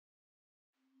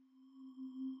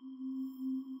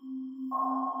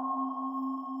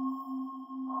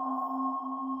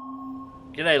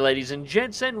G'day ladies and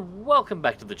gents, and welcome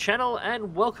back to the channel,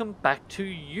 and welcome back to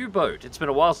Uboat. It's been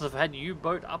a while since I've had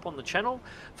Uboat up on the channel.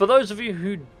 For those of you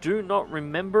who do not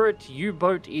remember it,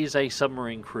 Uboat is a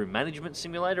submarine crew management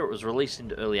simulator. It was released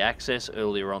into early access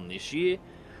earlier on this year.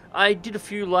 I did a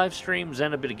few live streams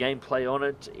and a bit of gameplay on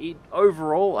it.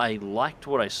 Overall, I liked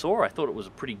what I saw. I thought it was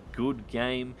a pretty good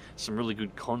game, some really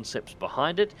good concepts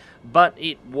behind it, but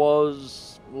it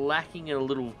was lacking in a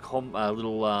little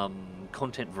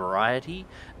content variety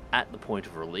at the point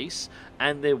of release,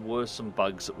 and there were some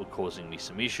bugs that were causing me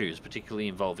some issues, particularly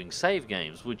involving save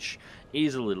games, which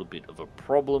is a little bit of a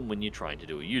problem when you're trying to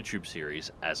do a YouTube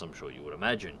series, as I'm sure you would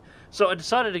imagine. So I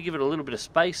decided to give it a little bit of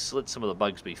space, let some of the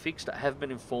bugs be fixed. I have been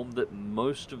informed that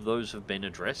most of those have been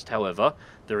addressed. However,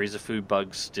 there is a few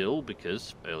bugs still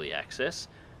because early access.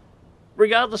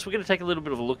 Regardless, we're going to take a little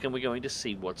bit of a look and we're going to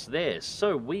see what's there.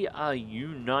 So we are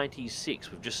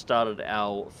U-96. We've just started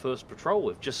our first patrol.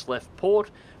 We've just left port.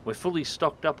 We're fully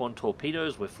stocked up on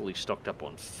torpedoes. We're fully stocked up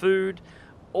on food.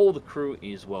 All the crew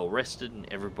is well rested and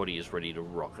everybody is ready to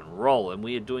rock and roll. And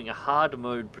we are doing a hard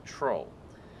mode patrol.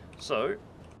 So,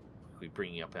 we're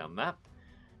bringing up our map.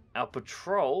 Our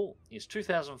patrol is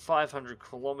 2,500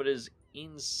 kilometers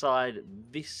inside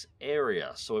this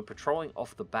area. So we're patrolling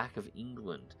off the back of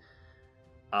England.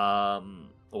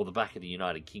 Or the back of the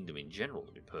United Kingdom in general,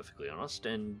 to be perfectly honest,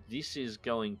 and this is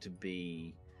going to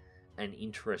be an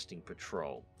interesting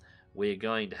patrol. We're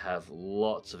going to have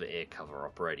lots of air cover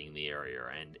operating in the area,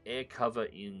 and air cover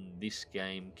in this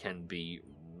game can be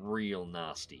real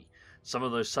nasty. Some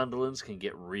of those Sunderlands can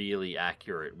get really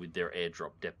accurate with their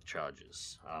airdrop depth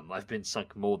charges. I've been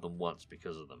sunk more than once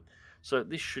because of them, so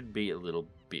this should be a little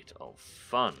bit of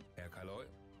fun.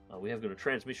 We have got a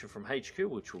transmission from HQ,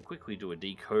 which we'll quickly do a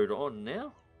decode on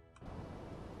now.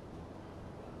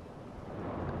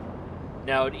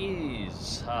 Now it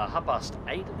is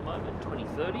 8:30 at the moment,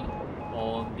 2030,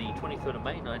 on the 23rd of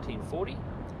May 1940.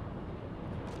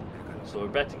 So we're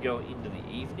about to go into the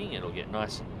evening, it'll get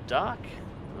nice and dark.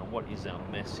 Now what is our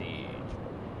message?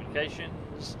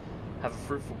 Communications, have a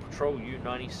fruitful patrol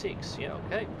U-96. Yeah,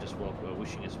 okay, just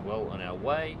wishing us well on our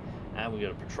way. And we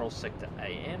got a patrol sector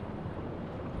AM.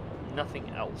 Nothing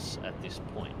else at this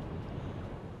point.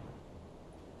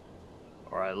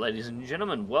 Alright, ladies and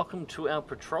gentlemen, welcome to our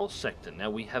patrol sector. Now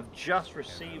we have just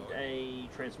received a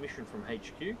transmission from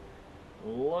HQ.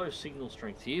 Low signal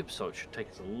strength here, so it should take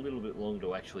us a little bit longer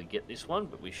to actually get this one,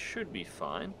 but we should be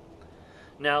fine.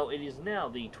 Now, it is now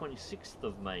the 26th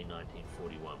of May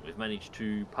 1941. We've managed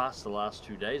to pass the last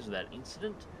 2 days without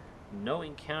incident. No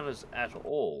encounters at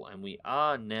all, and we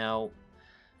are now,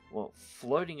 well,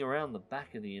 floating around the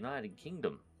back of the United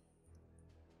Kingdom.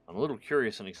 I'm a little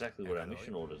curious on exactly what our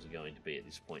mission orders are going to be at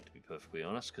this point, to be perfectly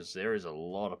honest, because there is a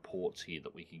lot of ports here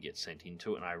that we could get sent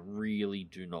into, and I really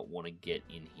do not want to get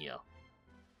in here.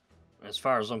 As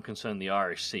far as I'm concerned, the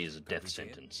Irish Sea is a death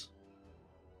sentence.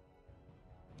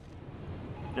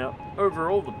 Now,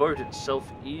 overall, the boat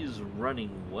itself is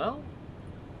running well.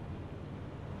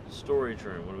 Storage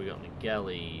room, what do we got in the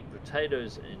galley?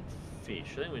 Potatoes and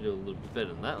fish. I think we do a little bit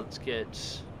better than that. Let's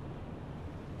get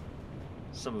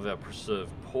some of our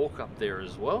preserved pork up there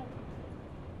as well.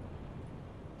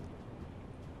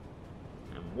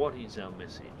 And what is our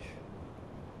message?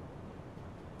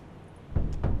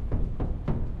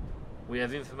 We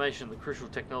have information that crucial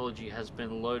technology has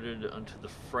been loaded onto the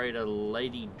freighter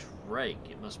Lady Drake.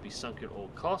 It must be sunk at all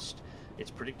cost.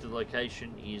 Its predicted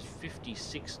location is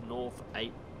 56 North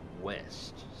 8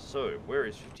 West. So, where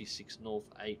is 56 North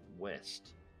 8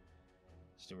 West?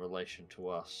 Just in relation to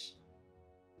us.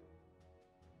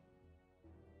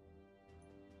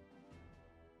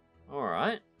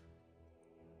 Alright.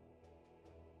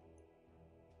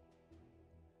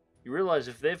 You realise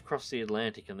if they've crossed the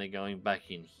Atlantic and they're going back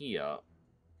in here,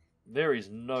 there is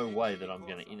no way that I'm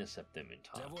going to intercept them in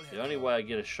time. The only way I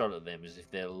get a shot at them is if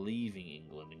they're leaving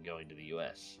England and going to the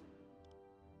US.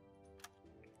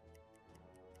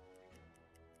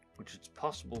 Which it's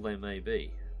possible they may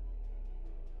be.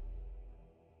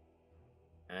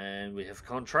 And we have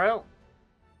contrail.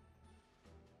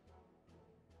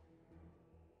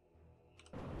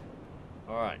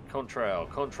 Alright, contrail,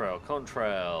 contrail,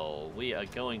 contrail. We are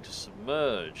going to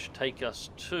submerge. Take us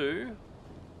to...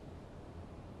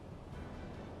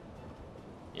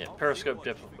 yeah, periscope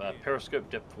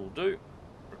depth will do.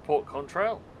 Report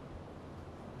contrail.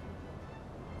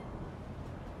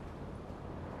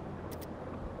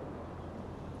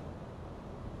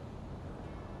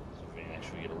 So we can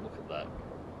actually get a look at that.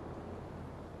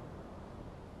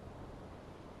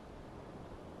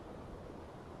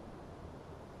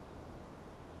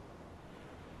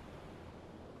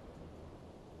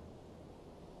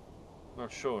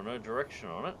 Not sure, no direction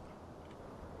on it.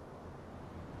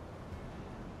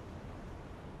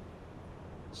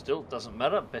 Still, doesn't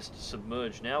matter. Best to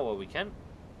submerge now while we can.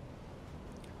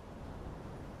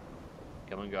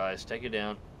 Come on, guys, take it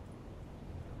down.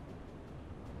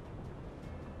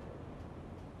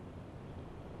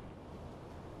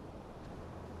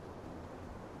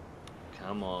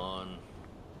 Come on.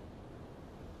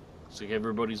 Looks like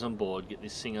everybody's on board. Get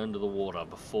this thing under the water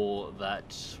before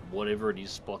that, whatever it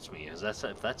is, spots me. Because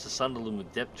if that's a Sunderland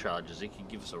with depth charges, it could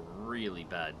give us a really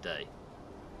bad day.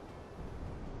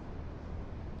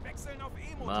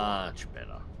 Much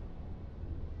better.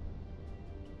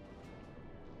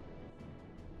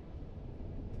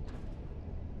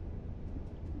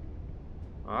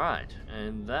 Alright,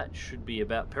 and that should be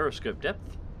about periscope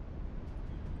depth.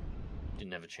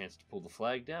 Didn't have a chance to pull the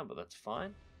flag down, but that's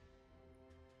fine.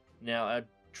 Now, our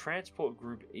transport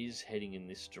group is heading in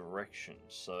this direction,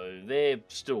 so they're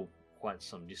still quite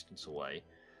some distance away.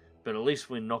 But at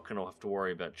least we're not going to have to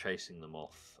worry about chasing them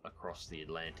off across the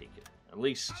Atlantic. At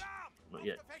least, not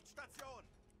yet.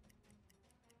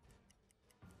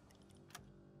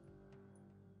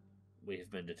 We have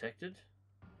been detected.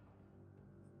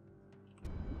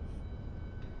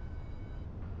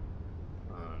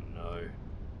 Oh no.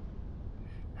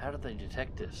 How did they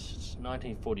detect us? It's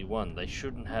 1941. They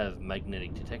shouldn't have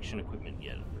magnetic detection equipment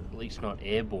yet. At least not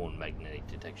airborne magnetic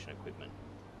detection equipment.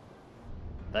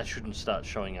 That shouldn't start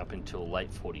showing up until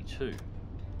late 42,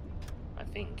 I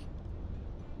think.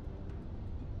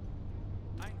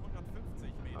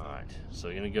 Alright, so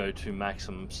we're going to go to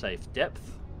maximum safe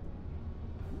depth.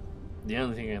 The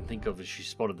only thing I can think of is she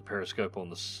spotted the periscope on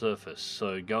the surface,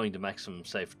 so going to maximum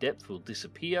safe depth will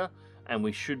disappear, and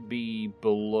we should be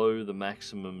below the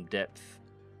maximum depth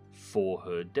for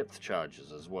her depth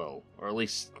charges as well, or at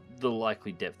least the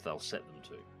likely depth they'll set them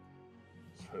to.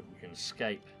 Let's hope we can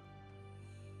escape.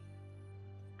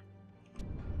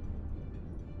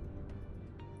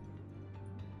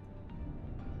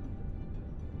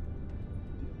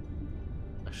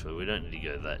 Actually, we don't need to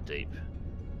go that deep.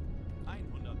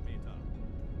 100 Meter.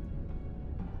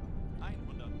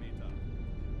 100 Meter.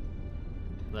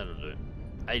 That'll do.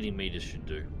 80 meters should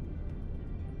do.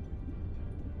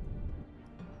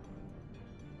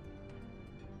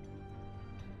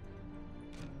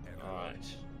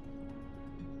 Alright.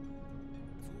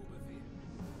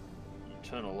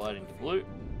 Turn our lighting to blue.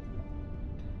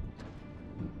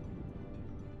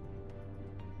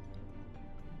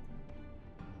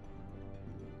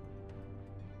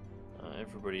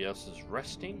 Everybody else is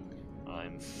resting.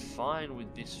 I'm fine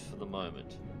with this for the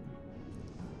moment.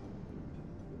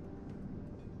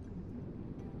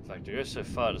 In fact, I go so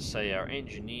far to say our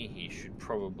engineer here should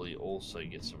probably also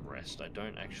get some rest. I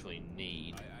don't actually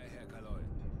need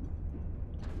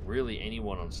really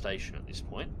anyone on station at this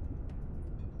point.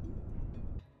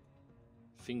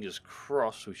 Fingers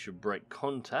crossed we should break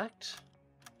contact.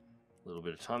 A little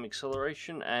bit of time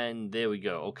acceleration, and there we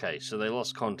go. Okay, so they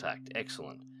lost contact.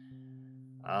 Excellent.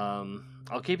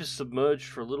 I'll keep us submerged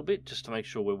for a little bit just to make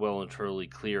sure we're well and truly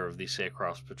clear of this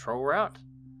aircraft's patrol route.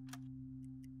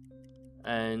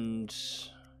 And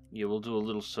yeah, we'll do a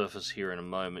little surface here in a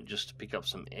moment just to pick up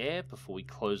some air before we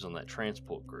close on that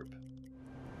transport group.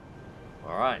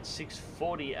 Alright,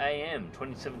 6:40 AM,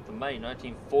 27th of May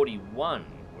 1941.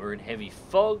 We're in heavy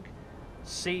fog.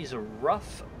 Seas are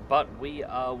rough, but we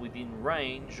are within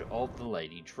range of the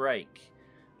Lady Drake,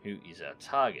 who is our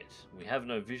target. We have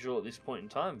no visual at this point in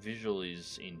time. Visual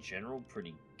is, in general,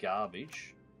 pretty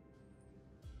garbage.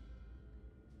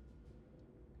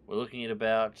 We're looking at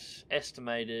about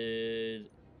estimated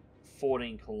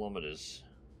 14 kilometers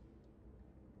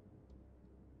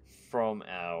from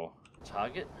our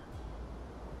target.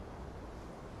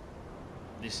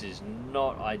 This is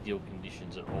not ideal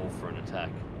conditions at all for an attack.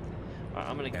 Right,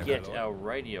 I'm going to get our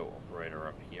radio operator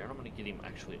up here, and I'm going to get him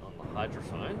actually on the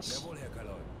hydrophones.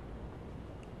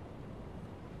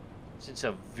 Since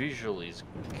our visual is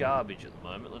garbage at the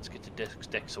moment, let's get to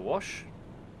decks awash.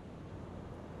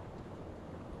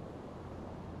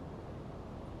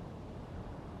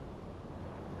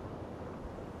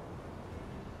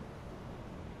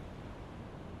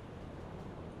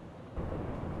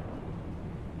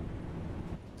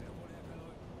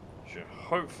 Should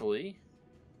hopefully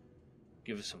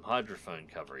give us some hydrophone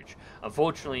coverage.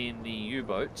 Unfortunately, in the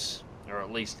U-boats, or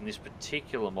at least in this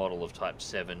particular model of Type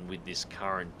 7 with this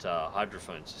current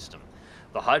hydrophone system,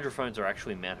 the hydrophones are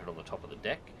actually mounted on the top of the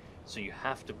deck, so you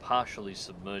have to partially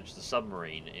submerge the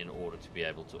submarine in order to be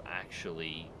able to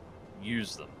actually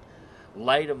use them.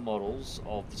 Later models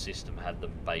of the system had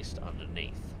them based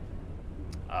underneath.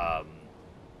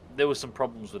 There were some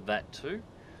problems with that too,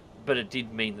 but it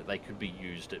did mean that they could be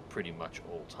used at pretty much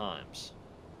all times.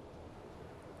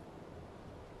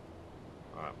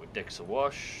 Alright, with decks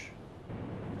awash.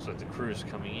 Looks like the crew's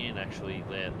coming in. Actually,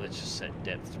 let's just set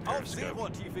depth to Auf periscope.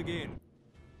 Seerohrtiefe gehen.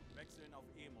 Wechseln auf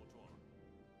E-Motor.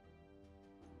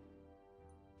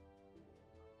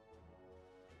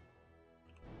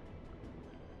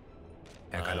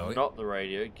 Not the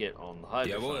radio. Get on the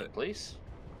hydrophone, please.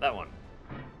 That one.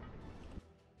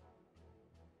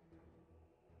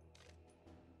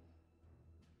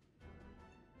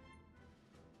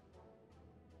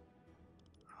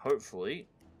 Hopefully,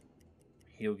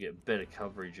 he'll get better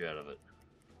coverage out of it.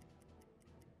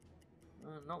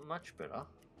 Not much better.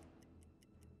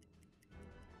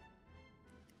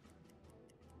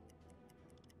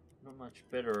 Not much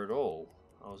better at all.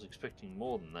 I was expecting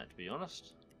more than that, to be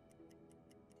honest.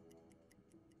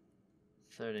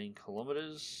 13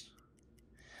 kilometers.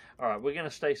 Alright, we're going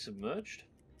to stay submerged.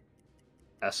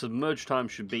 Our submerged time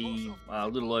should be a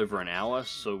little over an hour,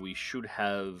 so we should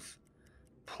have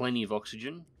plenty of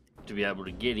oxygen to be able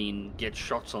to get in, get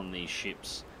shots on these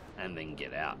ships, and then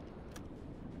get out.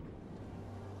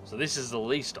 So this is the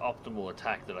least optimal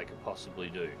attack that I could possibly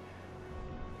do.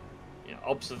 You know,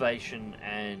 observation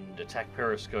and attack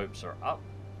periscopes are up,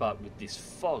 but with this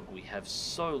fog we have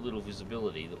so little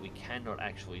visibility that we cannot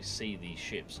actually see these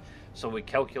ships. So we're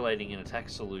calculating an attack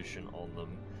solution on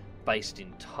them based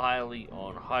entirely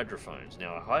on hydrophones.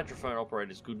 Now a hydrophone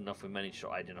operator is good enough, we managed to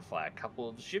identify a couple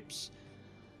of the ships.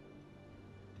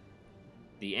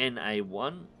 The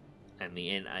NA1 and the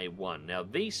NA1. Now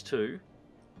these two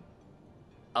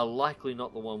are likely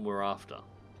not the one we're after,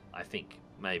 I think,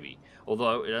 maybe.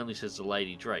 Although it only says the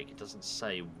Lady Drake, it doesn't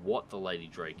say what the Lady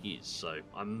Drake is. So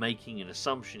I'm making an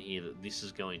assumption here that this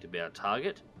is going to be our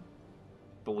target,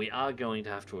 but we are going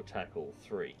to have to attack all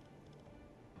three.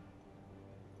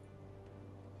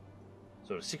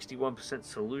 So a 61%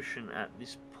 solution at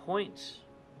this point.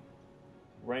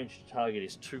 Range to target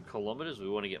is 2 kilometers. We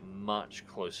want to get much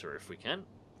closer if we can.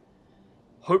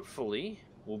 Hopefully,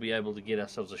 we'll be able to get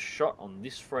ourselves a shot on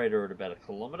this freighter at about 1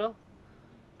 kilometer,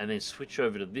 and then switch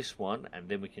over to this one, and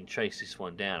then we can chase this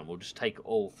one down. We'll just take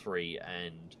all three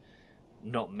and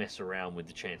not mess around with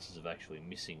the chances of actually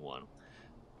missing one.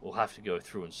 We'll have to go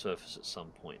through and surface at some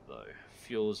point though.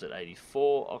 Fuel's at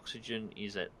 84, oxygen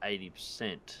is at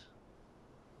 80%.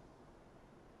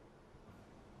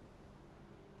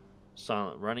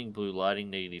 Silent running, blue lighting,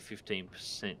 negative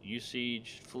 15%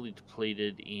 usage, fully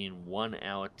depleted in 1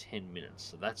 hour 10 minutes.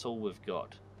 So that's all we've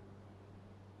got.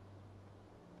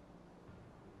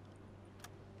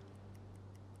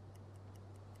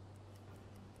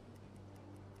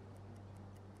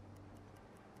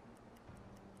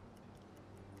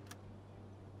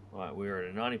 Alright, we're at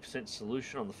a 90%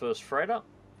 solution on the first freighter.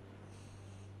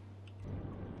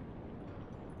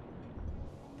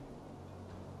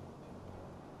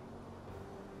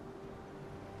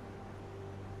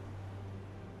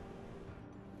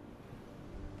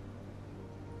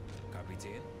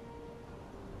 Kapitän.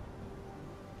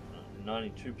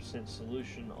 92%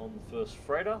 solution on the first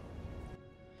freighter.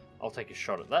 I'll take a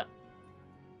shot at that.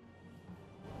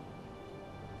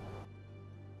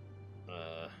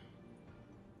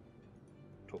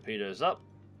 Torpedoes up.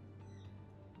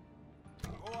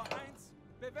 Rohr 1,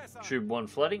 bewässern. Tube 1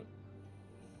 flooding.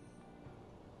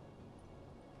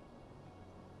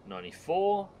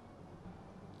 94.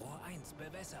 Rohr 1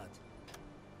 bewässert.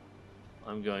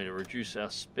 I'm going to reduce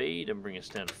our speed and bring us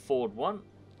down to forward 1.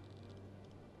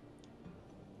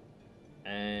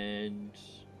 And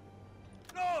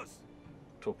Los!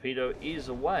 torpedo is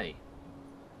away.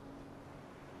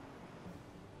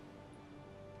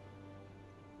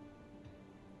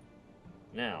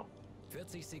 Now,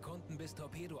 40 Sekunden bis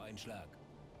Torpedoeinschlag.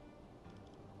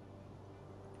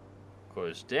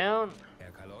 goes down.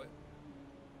 Herr Kaloi.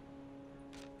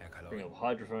 Herr Bring Kaloi. up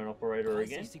hydrophone operator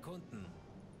 30 again. Sekunden.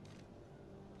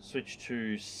 Switch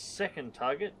to second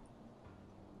target.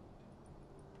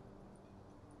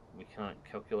 We can't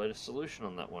calculate a solution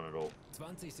on that one at all.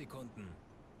 20 Sekunden.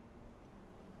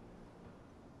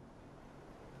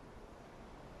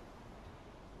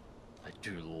 I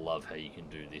do love how you can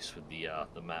do this with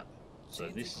the map. So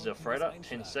this is our freighter,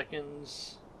 10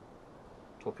 seconds.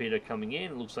 Torpedo coming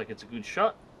in, looks like it's a good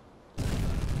shot.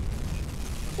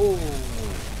 Oh,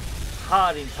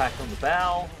 hard impact on the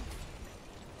bow.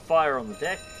 Fire on the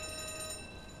deck.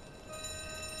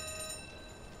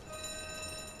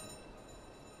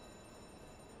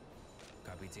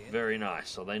 Kapitän. Very nice.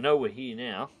 So they know we're here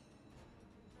now.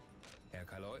 Herr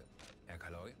Kaloi. Herr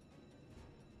Kaloi.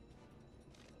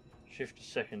 Shift to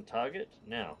second target.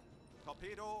 Now,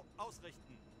 Torpedo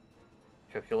ausrichten.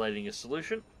 calculating a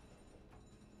solution.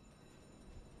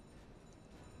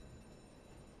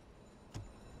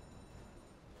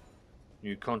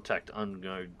 New contact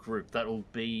unknown group. That'll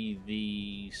be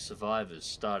the survivors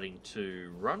starting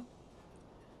to run.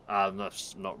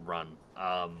 Not run.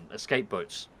 Escape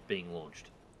boats being launched.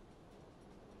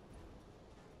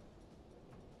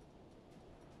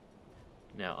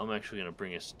 Now, I'm actually going to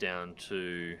bring us down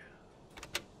to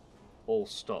all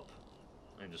stop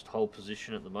and just hold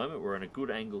position at the moment. We're in a good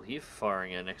angle here for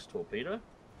firing our next torpedo.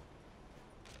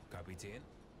 Kapitän.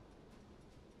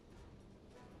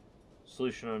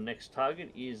 Solution on next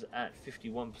target is at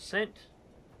 51%.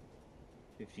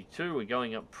 52, we're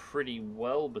going up pretty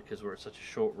well because we're at such a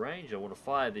short range. I want to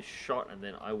fire this shot and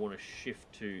then I want to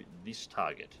shift to this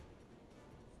target.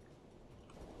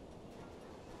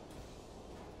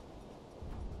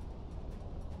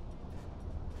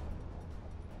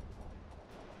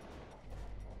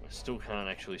 I still can't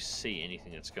actually see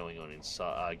anything that's going on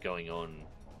inside, going on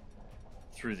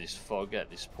through this fog at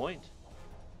this point.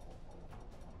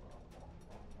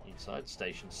 Inside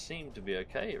stations seem to be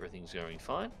okay, everything's going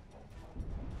fine.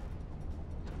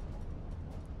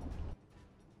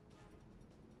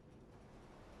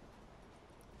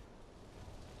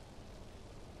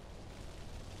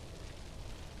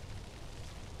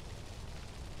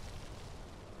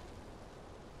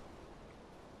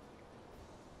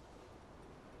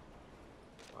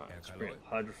 Let's bring up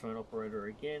hydrophone operator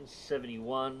again,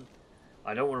 71.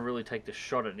 I don't want to really take the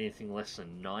shot at anything less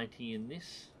than 90 in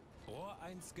this. Rohr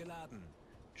 1 geladen.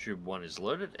 Tube 1 is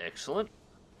loaded, excellent.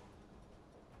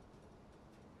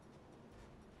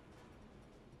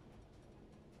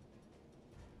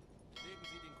 Legen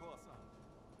Sie den Kurs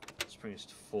an. Let's bring us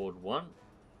to forward 1.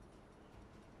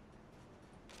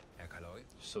 Herr Kaloi.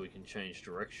 So we can change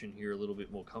direction here a little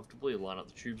bit more comfortably, line up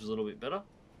the tubes a little bit better.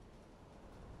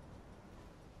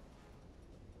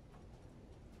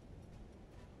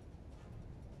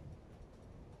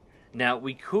 Now,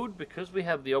 we could, because we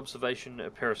have the observation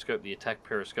periscope, the attack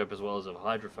periscope, as well as a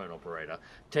hydrophone operator,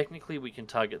 technically we can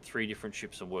target 3 different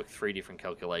ships and work 3 different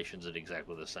calculations at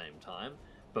exactly the same time.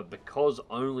 But because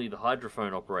only the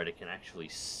hydrophone operator can actually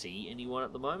see anyone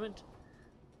at the moment,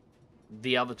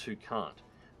 the other 2 can't.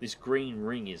 This green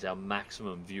ring is our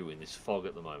maximum view in this fog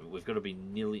at the moment. We've got to be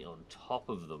nearly on top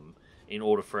of them in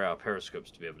order for our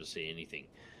periscopes to be able to see anything.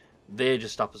 They're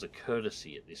just up as a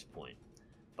courtesy at this point.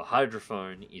 The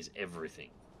hydrophone is everything.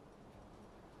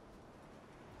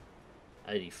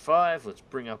 85, let's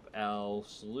bring up our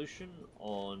solution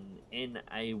on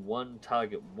NA1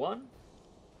 target 1.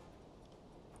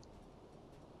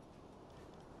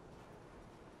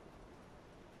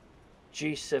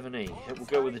 G7E, we'll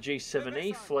go with the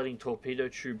G7E, floating torpedo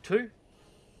tube 2.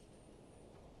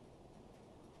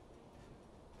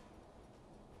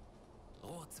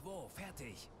 Rohr 2,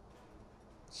 fertig.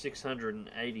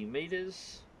 680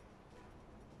 meters.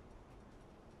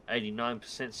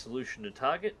 89% solution to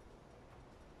target.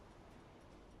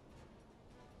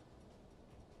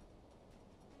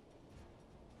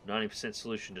 %90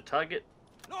 solution to target.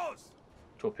 Los!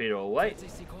 Torpedo away. 40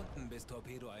 Sekunden bis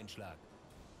Torpedoeinschlag.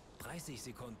 30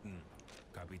 Sekunden.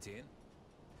 Kapitän.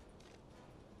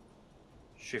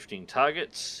 Shifting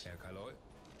targets. Herr Kaloi.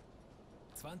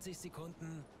 20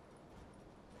 Sekunden.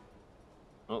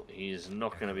 Oh, he is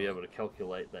not going to be able to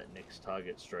calculate that next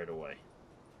target straight away.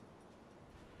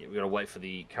 Yeah, we've got to wait for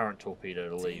the current torpedo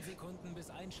to 10 leave. Sekunden bis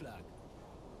Einschlag.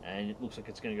 And it looks like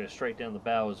it's going to go straight down the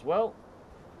bow as well.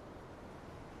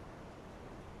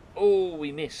 Oh,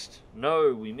 we missed.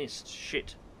 No, we missed.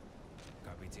 Shit.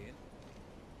 Kapitän.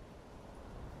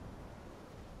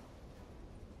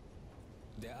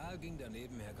 Der Aal ging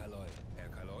daneben, Herr Kaloi. Herr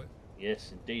Kaloi.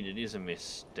 Yes, indeed, it is a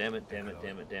miss. Damn it, damn it,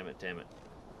 damn it, damn it, damn it.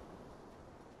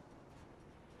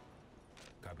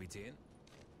 Kapitän.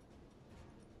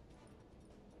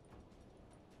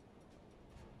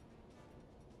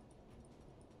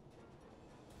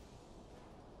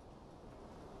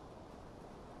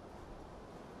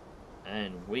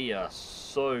 And we are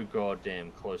so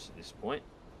goddamn close at this point.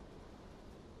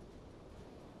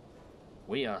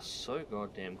 We are so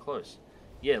goddamn close.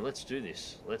 Yeah, let's do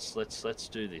this. Let's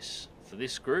do this. For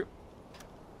this group.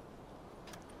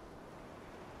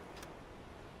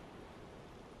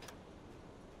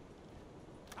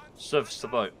 Surface the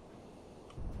boat.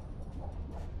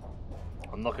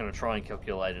 I'm not going to try and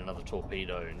calculate another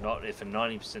torpedo. Not if a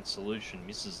 90% solution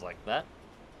misses like that.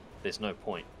 There's no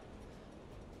point.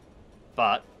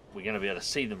 But we're going to be able to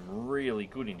see them really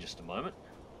good in just a moment.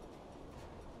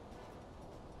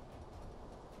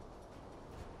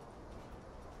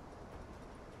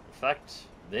 In fact,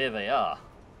 there they are.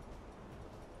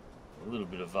 A little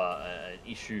bit of an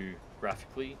issue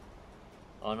graphically.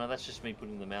 Oh no, that's just me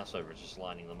putting the mouse over it, just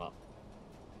lining them up.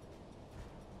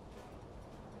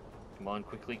 Come on,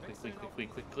 quickly, quickly, quickly,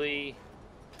 quickly.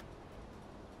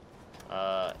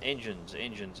 Engines,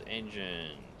 engines,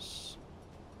 engines.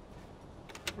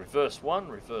 Reverse one,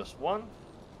 reverse one.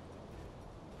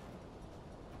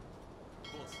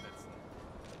 Kurs setzen.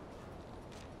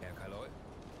 Herr Kaloi.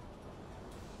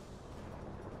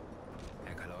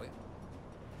 Herr Kaloi.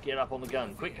 Get up on the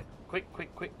gun, quick, quick,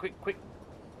 quick, quick, quick, quick.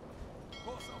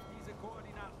 Kurs auf diese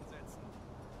Koordinaten setzen.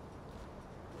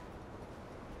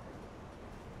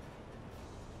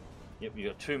 Yep, you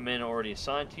got 2 men already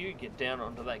assigned to you. Get down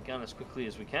onto that gun as quickly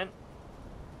as we can.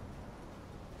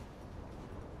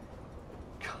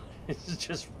 God, it's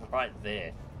just right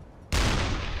there.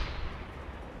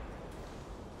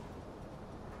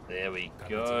 There we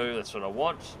go. That's what I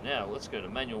want. Now let's go to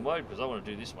manual mode because I want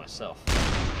to do this myself.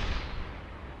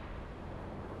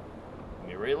 Let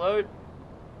me reload.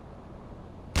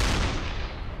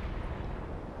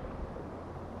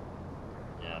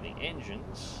 Now the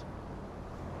engines.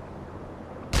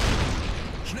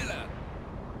 Schneller!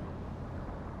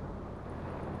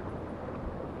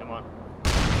 Come on.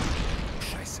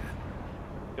 Scheiße.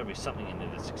 Gotta be something in there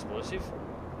that's explosive.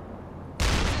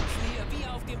 Sitzen hier wie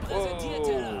auf dem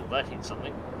Präsentierteller. Oh, that hit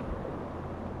something.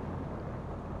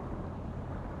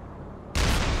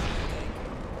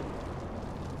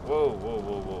 Whoa, whoa,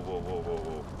 whoa, whoa, whoa, whoa, whoa,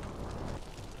 whoa.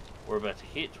 We're about to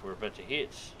hit, we're about to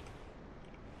hit.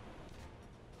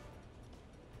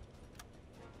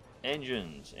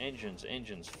 Engines, engines,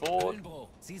 engines, forward. Höhenbruch,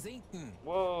 Sie sinken.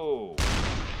 Whoa.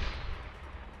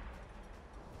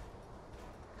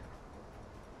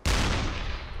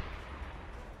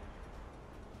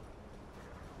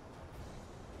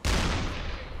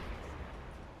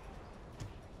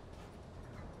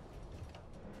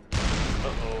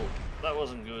 Uh-oh, that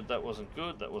wasn't good, that wasn't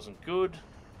good, that wasn't good.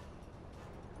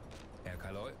 Herr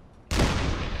Kaloi.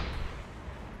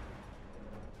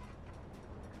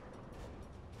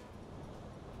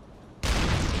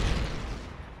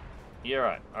 Yeah,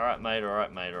 right. Alright, mate,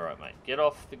 alright, mate, alright, mate. Get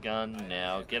off the gun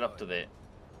now, get up to there.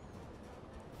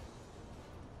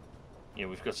 Yeah,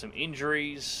 we've got some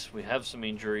injuries. We have some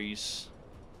injuries.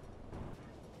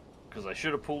 Because I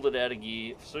should have pulled it out of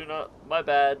gear sooner. My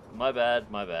bad, my bad,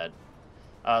 my bad.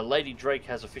 Lady Drake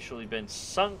has officially been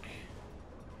sunk.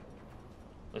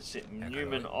 Let's set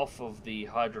Newman off of the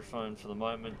hydrophone for the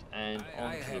moment and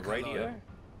onto the radio.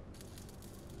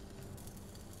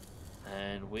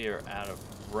 And we are out of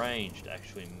range to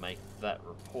actually make that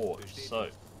report. So,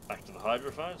 back to the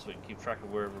hydrophone so we can keep track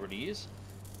of where everybody is.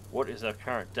 What is our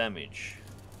current damage?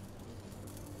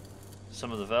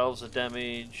 Some of the valves are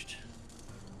damaged.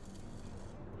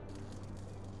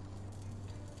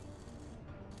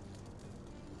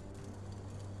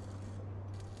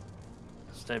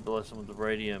 Stabilize some of the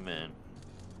radio, man.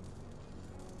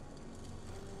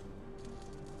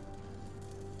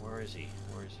 Where is he?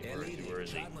 Where is he? Where is he? Where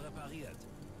is he? Schaden repariert.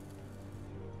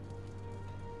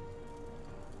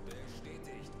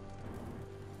 Bestätigt.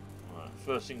 Alright,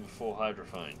 first thing before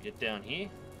hydrophone, get down here.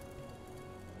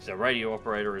 Because our radio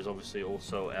operator is obviously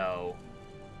also our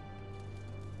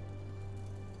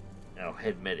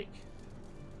head medic.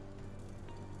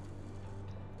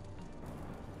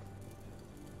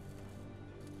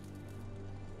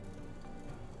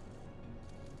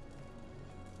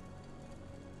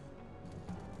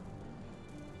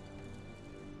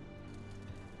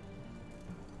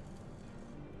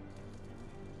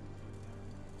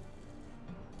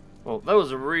 Well, that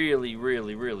was a really,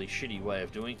 really, really shitty way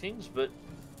of doing things, but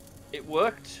it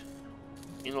worked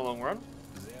in the long run.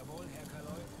 Sehr wohl, Herr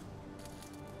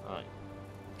Kaloi. Alright,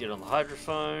 get on the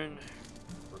hydrophone.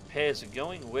 Repairs are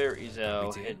going. Where is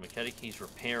our head mechanic? He's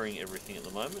repairing everything at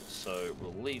the moment, so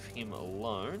we'll leave him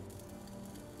alone.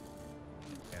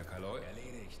 Herr Kaloi.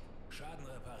 Erledigt. Schaden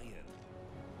repariert.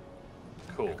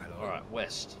 Cool. Alright,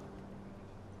 west.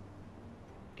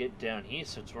 Get down here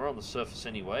since we're on the surface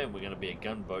anyway, and we're going to be a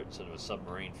gunboat instead of a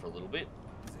submarine for a little bit.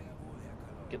 Sehr wohl, Herr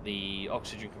Kaloi. Get the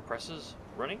oxygen compressors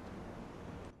running.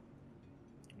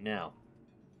 Now.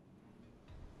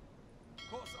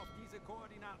 Kurs auf diese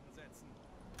Koordinaten setzen.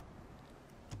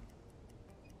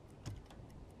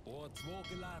 Ohr 2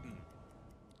 geladen.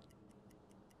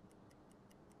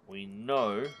 We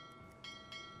know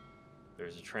there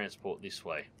is a transport this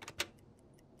way.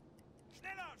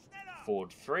 Schneller, schneller!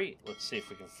 Forward 3. Let's see if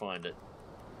we can find it.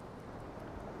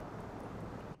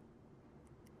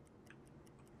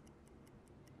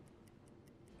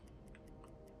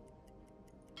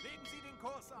 Legen Sie den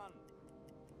Kurs an.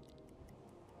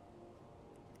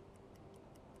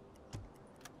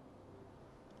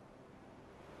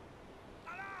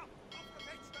 Alarm! Auf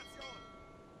Gefechtsstation!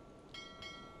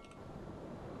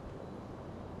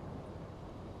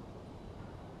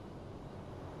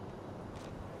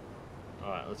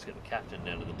 let's get the captain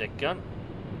down to the deck gun.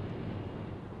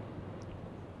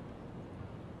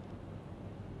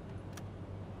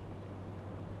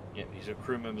 Yep, he's got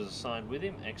crew members assigned with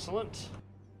him. Excellent.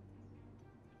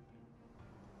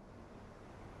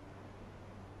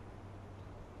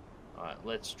 Alright,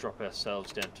 let's drop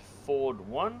ourselves down to forward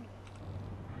 1.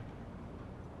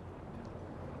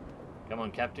 Come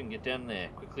on, Captain, get down there.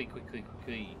 Quickly, quickly,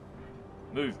 quickly.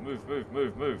 Move, move, move,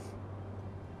 move, move.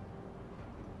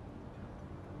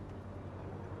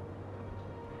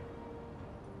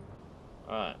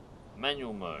 Alright,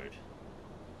 manual mode.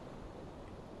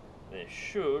 There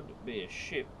should be a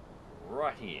ship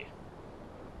right here.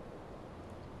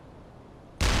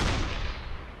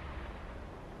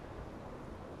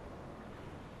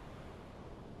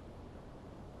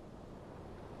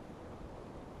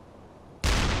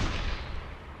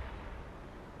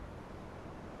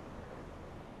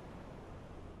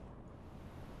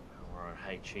 We're on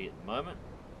HE at the moment.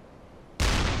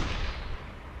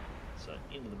 So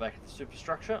into the back of the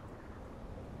superstructure.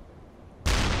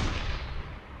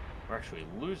 We're actually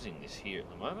losing this here at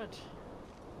the moment.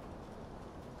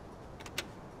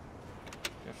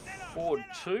 Forward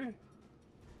 2.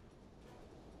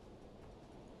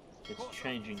 It's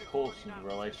changing course in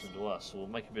relation to us, so we'll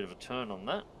make a bit of a turn on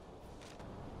that.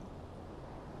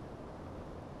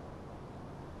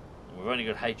 And we've only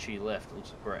got HE left. It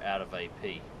looks like we're out of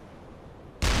AP.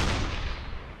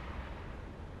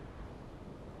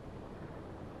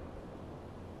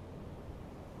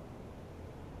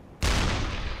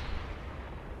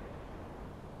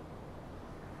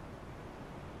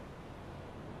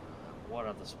 What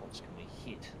other spots can we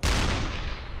hit?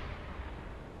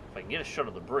 If I can get a shot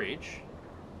of the bridge,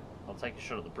 I'll take a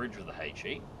shot of the bridge with the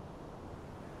HE.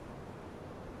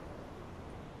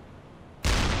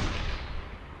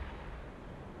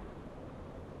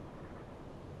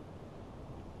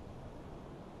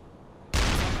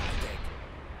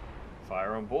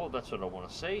 Fire on board, that's what I want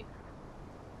to see.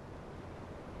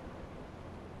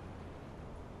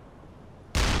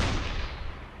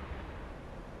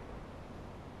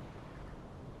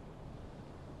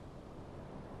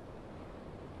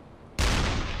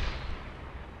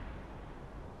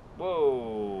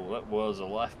 Whoa, that was a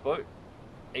lifeboat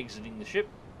exiting the ship.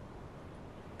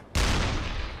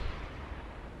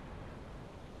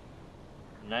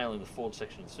 Nailing the forward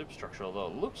section of the superstructure, although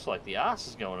it looks like the arse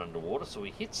is going underwater, so we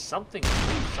hit something,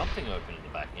 blew something open in the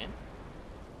back end.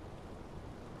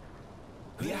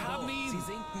 Wir haben ihn. Sie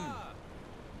sinken.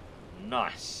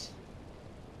 Nice.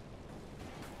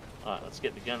 Alright, let's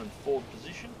get the gun in forward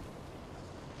position.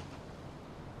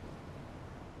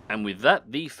 And with that,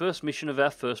 the first mission of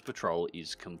our first patrol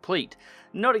is complete.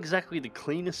 Not exactly the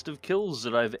cleanest of kills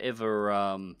that I've ever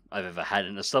had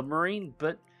in a submarine,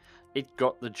 but it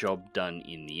got the job done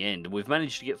in the end. We've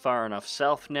managed to get far enough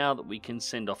south now that we can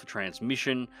send off a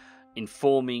transmission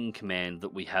informing command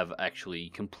that we have actually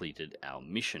completed our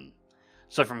mission.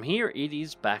 So from here, it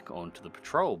is back onto the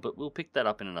patrol, but we'll pick that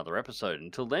up in another episode.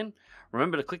 Until then,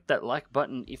 remember to click that like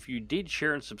button if you did,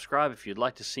 share and subscribe if you'd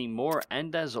like to see more,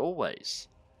 and as always,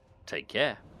 take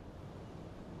care.